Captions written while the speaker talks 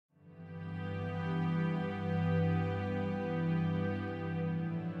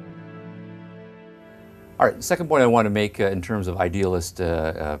All right, the second point I want to make in terms of idealist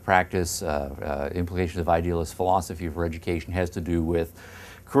practice, implications of idealist philosophy for education has to do with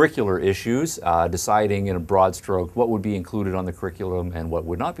curricular issues, deciding in a broad stroke what would be included on the curriculum and what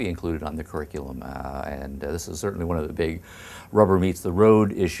would not be included on the curriculum. This is certainly one of the big rubber meets the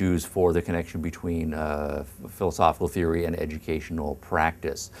road issues for the connection between philosophical theory and educational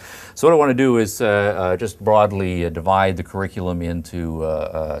practice. So what I want to do is just broadly divide the curriculum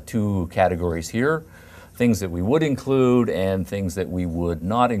into two categories here: things that we would include and things that we would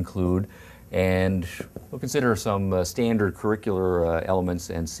not include. And we'll consider some standard curricular elements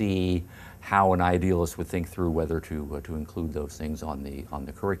and see how an idealist would think through whether to include those things on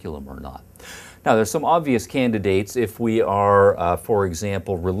the curriculum or not. Now, there's some obvious candidates. If we are, for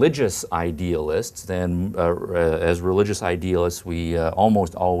example, religious idealists, then as religious idealists, we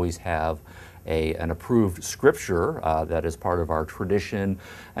almost always have an approved scripture that is part of our tradition,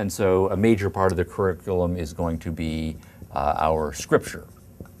 and so a major part of the curriculum is going to be our scripture.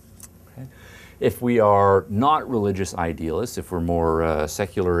 Okay. If we are not religious idealists, if we're more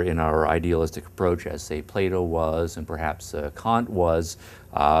secular in our idealistic approach, as say Plato was and perhaps Kant was,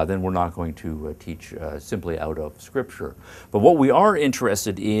 then we're not going to teach simply out of scripture. But what we are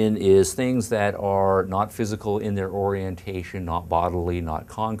interested in is things that are not physical in their orientation, not bodily, not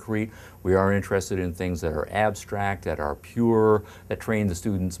concrete. We are interested in things that are abstract, that are pure, that train the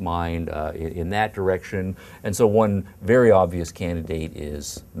student's mind in that direction. And so one very obvious candidate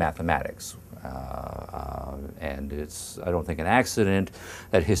is mathematics. And it's, I don't think, an accident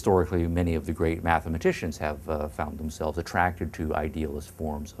that historically many of the great mathematicians have found themselves attracted to idealist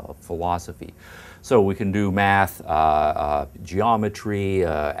forms of philosophy. So we can do math, geometry,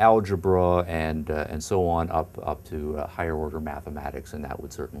 algebra, and so on up to higher order mathematics, and that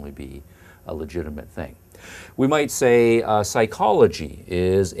would certainly be a legitimate thing. We might say psychology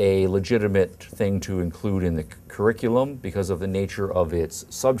is a legitimate thing to include in the curriculum because of the nature of its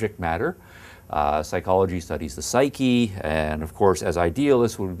subject matter. Psychology studies the psyche, and of course, as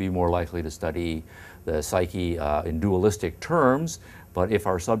idealists, we would be more likely to study the psyche in dualistic terms. But if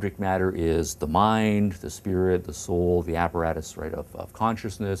our subject matter is the mind, the spirit, the soul, the apparatus, right, of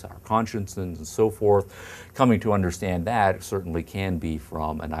consciousness, our consciousness, and so forth, coming to understand that certainly can be,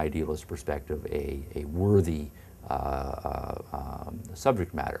 from an idealist perspective, a worthy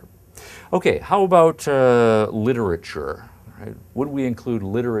subject matter. Okay, how about literature? Right? Would we include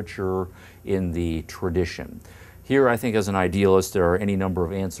literature in the tradition? Here, I think, as an idealist, there are any number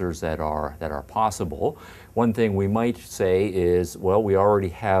of answers that are possible. One thing we might say is, well, we already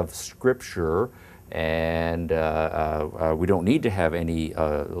have scripture, and we don't need to have any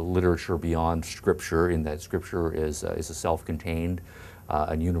literature beyond scripture, in that scripture is a self-contained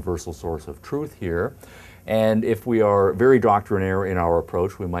and universal source of truth here. And if we are very doctrinaire in our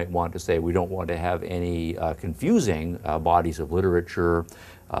approach, we might want to say we don't want to have any confusing bodies of literature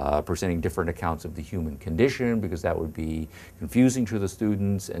presenting different accounts of the human condition, because that would be confusing to the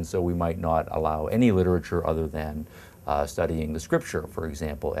students, and so we might not allow any literature other than studying the scripture, for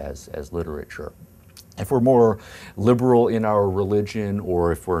example, as literature. If we're more liberal in our religion,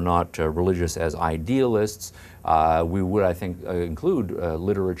 or if we're not religious as idealists, we would, I think, include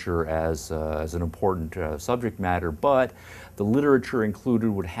literature as an important subject matter, but the literature included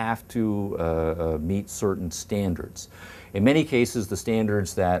would have to meet certain standards. In many cases, the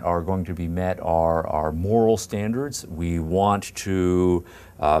standards that are going to be met are moral standards. We want to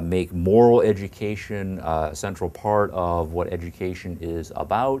make moral education a central part of what education is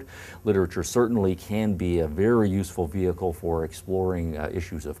about. Literature certainly can be a very useful vehicle for exploring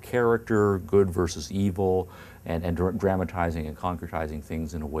issues of character, good versus evil, and dramatizing and concretizing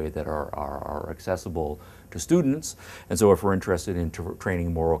things in a way that are accessible to students. And so if we're interested in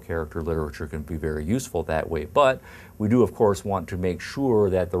training moral character, literature can be very useful that way. But we do, of course, want to make sure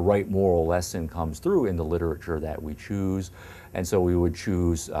that the right moral lesson comes through in the literature that we choose. And so we would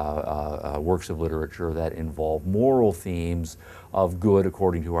choose works of literature that involve moral themes of good,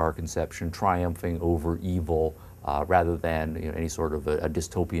 according to our conception, triumphing over evil, rather than any sort of a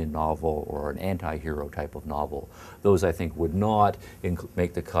dystopian novel or an anti-hero type of novel. Those, I think, would not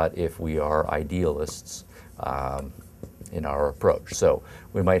make the cut if we are idealists in our approach. So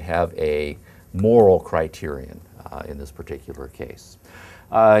we might have a moral criterion in this particular case.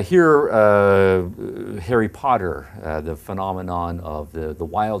 Here, Harry Potter, the phenomenon of the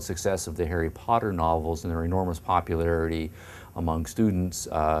wild success of the Harry Potter novels and their enormous popularity among students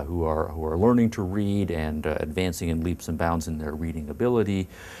who are learning to read and advancing in leaps and bounds in their reading ability.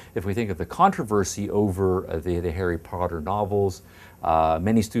 If we think of the controversy over the Harry Potter novels,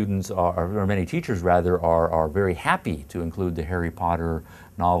 many students or many teachers rather, are very happy to include the Harry Potter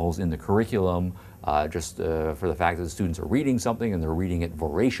novels in the curriculum just for the fact that the students are reading something and they're reading it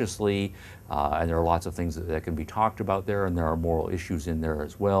voraciously, and there are lots of things that can be talked about there, and there are moral issues in there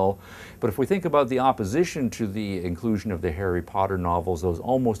as well. But if we think about the opposition to the inclusion of the Harry Potter novels, those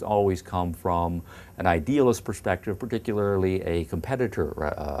almost always come from an idealist perspective, particularly a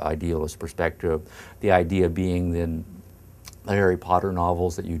competitor idealist perspective. The idea being then the Harry Potter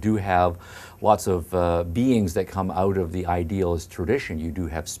novels that you do have lots of beings that come out of the idealist tradition. You do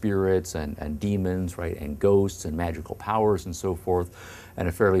have spirits and demons, right, and ghosts and magical powers and so forth, and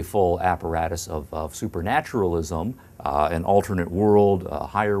a fairly full apparatus of supernaturalism, an alternate world, a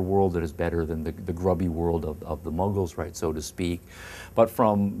higher world that is better than the grubby world of the Muggles, right, so to speak. But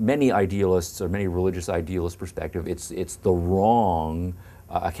from many idealists or many religious idealist perspective, it's the wrong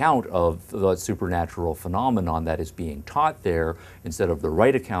account of the supernatural phenomenon that is being taught there instead of the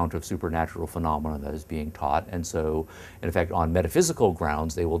right account of supernatural phenomenon that is being taught. And so, in effect, on metaphysical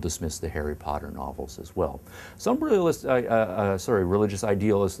grounds, they will dismiss the Harry Potter novels as well. Some religious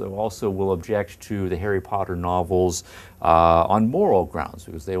idealists also will object to the Harry Potter novels on moral grounds,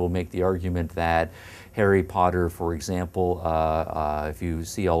 because they will make the argument that Harry Potter, for example, if you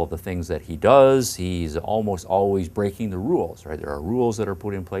see all of the things that he does, he's almost always breaking the rules, right? There are rules that are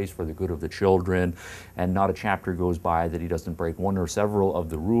put in place for the good of the children, and not a chapter goes by that he doesn't break one or several of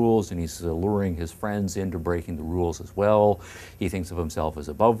the rules, and he's luring his friends into breaking the rules as well. He thinks of himself as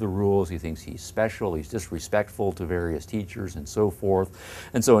above the rules. He thinks he's special. He's disrespectful to various teachers and so forth.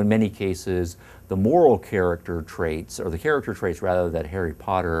 And so in many cases, the moral character traits, or the character traits rather, that Harry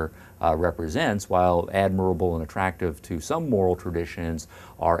Potter represents, while admirable and attractive to some moral traditions,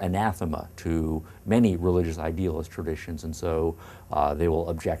 are anathema to many religious idealist traditions, and so they will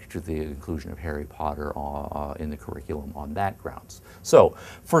object to the inclusion of Harry Potter in the curriculum on that grounds. So,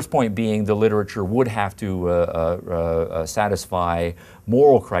 first point being, the literature would have to satisfy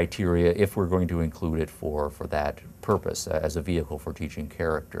moral criteria if we're going to include it for that purpose as a vehicle for teaching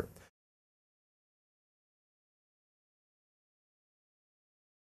character.